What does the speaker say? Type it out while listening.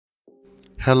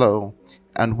Hello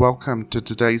and welcome to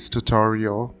today's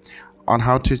tutorial on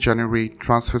how to generate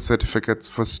transfer certificates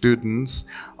for students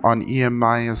on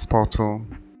EMMIS Portal.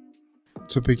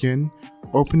 To begin,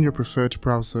 open your preferred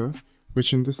browser,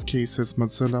 which in this case is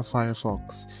Mozilla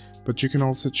Firefox, but you can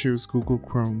also choose Google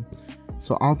Chrome.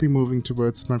 So I'll be moving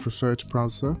towards my preferred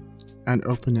browser and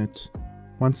open it.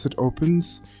 Once it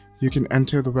opens, you can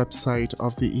enter the website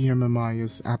of the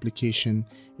EMMIS application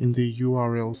in the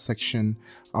URL section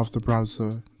of the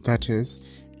browser, that is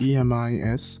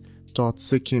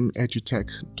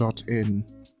emmis.sikkimedutech.in.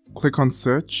 Click on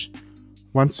Search.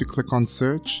 Once you click on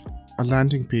Search, a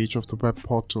landing page of the web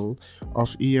portal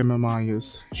of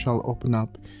EMMIS shall open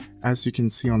up, as you can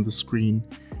see on the screen.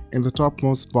 In the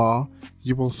topmost bar,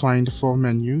 you will find 4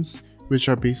 menus, which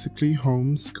are basically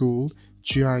Home, School,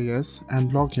 GIS,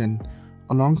 and Login.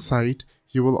 Alongside,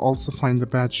 you will also find the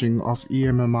badging of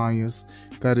EMMIS,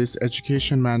 that is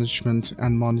Education Management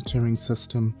and Monitoring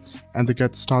System, and the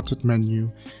Get Started menu,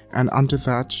 and under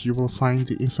that you will find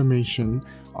the information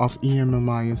of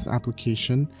EMMIS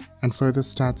application and further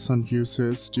stats on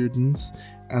users, students,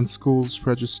 and schools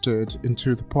registered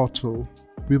into the portal.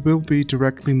 We will be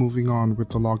directly moving on with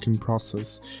the login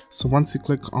process, so once you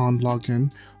click on Login,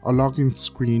 a login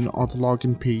screen or the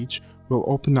login page will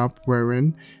open up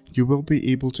wherein you will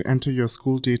be able to enter your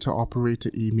school data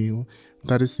operator email,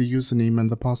 that is the username and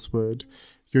the password.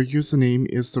 Your username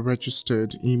is the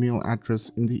registered email address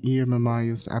in the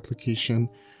EMMIS application,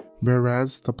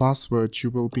 whereas the password you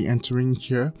will be entering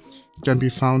here can be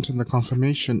found in the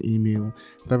confirmation email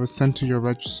that was sent to your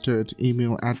registered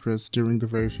email address during the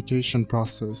verification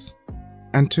process.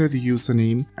 Enter the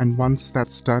username, and once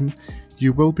that's done,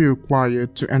 you will be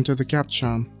required to enter the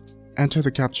CAPTCHA. Enter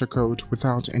the CAPTCHA code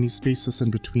without any spaces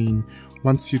in between.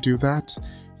 Once you do that,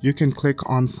 you can click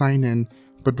on Sign In,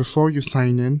 but before you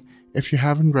sign in, if you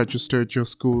haven't registered your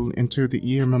school into the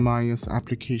EMMIS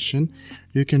application,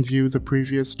 you can view the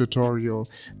previous tutorial,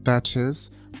 that is,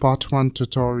 Part 1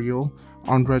 tutorial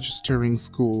on registering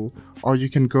school, or you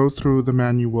can go through the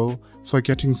manual for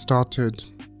getting started.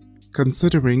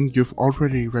 Considering you've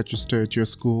already registered your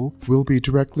school, we'll be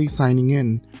directly signing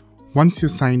in. Once you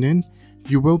sign in,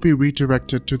 you will be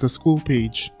redirected to the school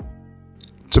page.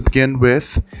 To begin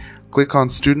with, click on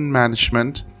Student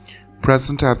Management,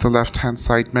 present at the left-hand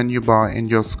side menu bar in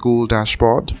your school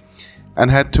dashboard,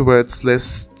 and head towards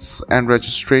Lists and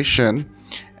Registration,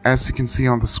 as you can see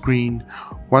on the screen.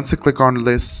 Once you click on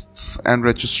Lists and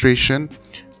Registration,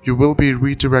 you will be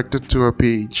redirected to a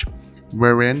page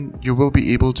wherein you will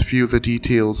be able to view the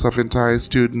details of entire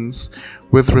students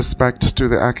with respect to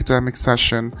the academic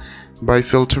session by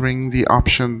filtering the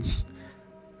options.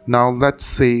 Now let's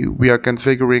say we are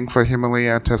configuring for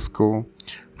Himalaya Test School,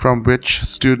 from which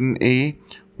student A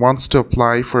wants to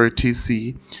apply for a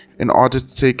TC in order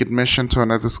to take admission to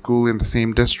another school in the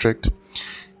same district.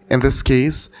 In this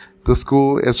case, the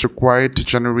school is required to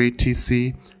generate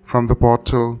TC from the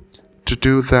portal. To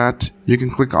do that, you can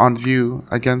click on View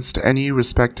against any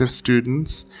respective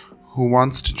students who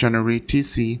wants to generate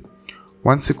TC.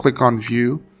 Once you click on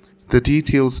View, the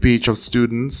details page of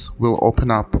students will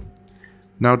open up.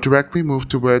 Now directly move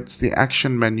towards the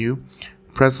Action menu,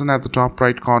 present at the top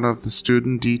right corner of the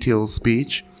Student Details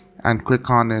page, and click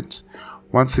on it.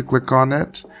 Once you click on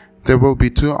it, there will be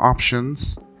 2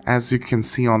 options, as you can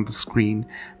see on the screen,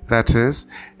 that is,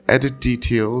 Edit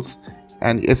Details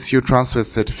and Issue Transfer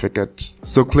Certificate.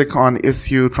 So click on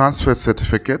Issue Transfer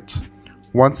Certificate.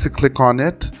 Once you click on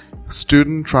it,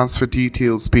 Student Transfer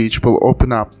Details page will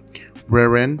open up,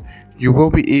 wherein you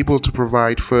will be able to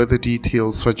provide further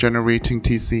details for generating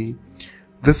TC.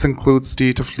 This includes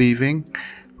date of leaving,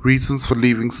 reasons for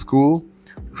leaving school,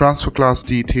 transfer class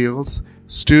details,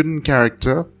 student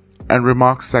character, and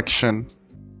remarks section.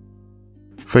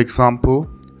 For example,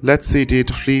 let's say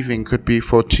date of leaving could be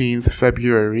 14th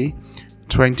February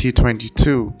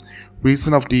 2022.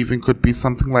 Reason of leaving could be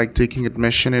something like taking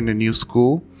admission in a new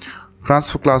school.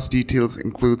 Transfer class details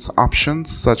includes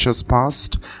options such as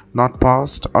passed,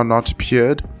 or not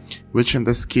appeared, which in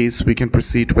this case we can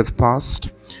proceed with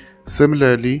passed.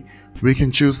 Similarly, we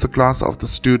can choose the class of the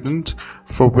student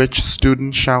for which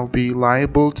student shall be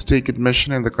liable to take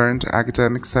admission in the current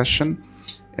academic session.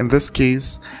 In this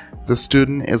case, the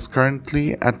student is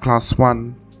currently at class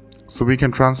 1, so we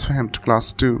can transfer him to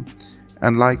class 2,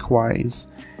 and likewise.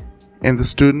 In the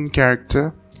student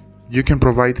character, you can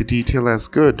provide the detail as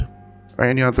good, or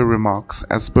any other remarks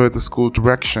as per the school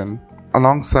direction.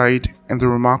 Alongside, in the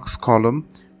remarks column,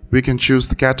 we can choose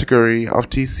the category of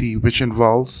TC, which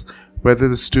involves whether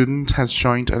the student has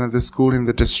joined another school in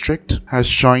the district, has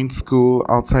joined school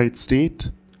outside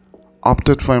state,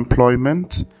 opted for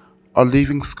employment, or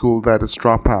leaving school, that is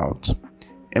dropout.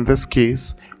 In this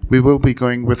case, we will be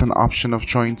going with an option of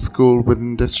join school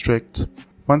within district.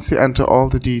 Once you enter all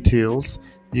the details,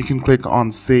 you can click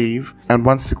on save, and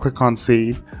once you click on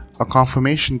save, a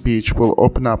confirmation page will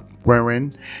open up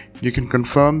wherein you can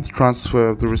confirm the transfer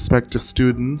of the respective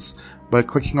students by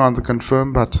clicking on the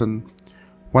confirm button.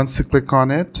 Once you click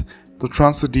on it, the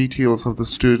transfer details of the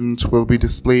student will be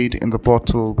displayed in the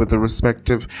portal with the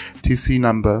respective TC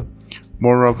number.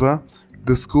 Moreover,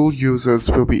 the school users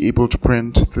will be able to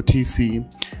print the TC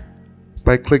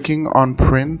by clicking on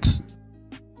print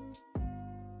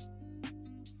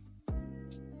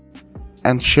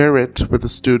and share it with the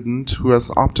student who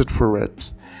has opted for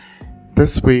it.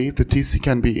 This way, the TC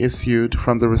can be issued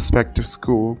from the respective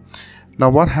school. Now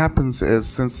what happens is,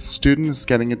 since the student is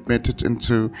getting admitted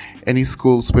into any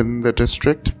schools within the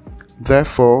district,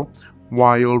 therefore,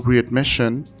 while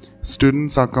readmission,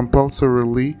 students are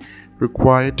compulsorily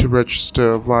required to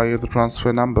register via the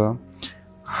transfer number.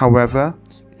 However,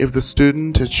 if the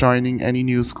student is joining any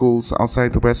new schools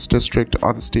outside the West District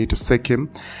or the state of Sikkim,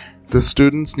 the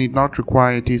students need not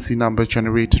require a TC number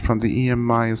generated from the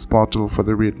EMMIS portal for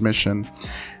the readmission.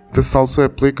 This is also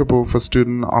applicable for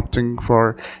students opting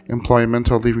for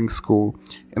employment or leaving school.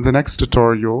 In the next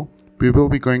tutorial, we will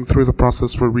be going through the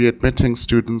process for readmitting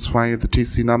students via the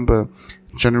TC number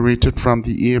generated from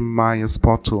the EMMIS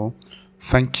portal.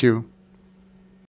 Thank you.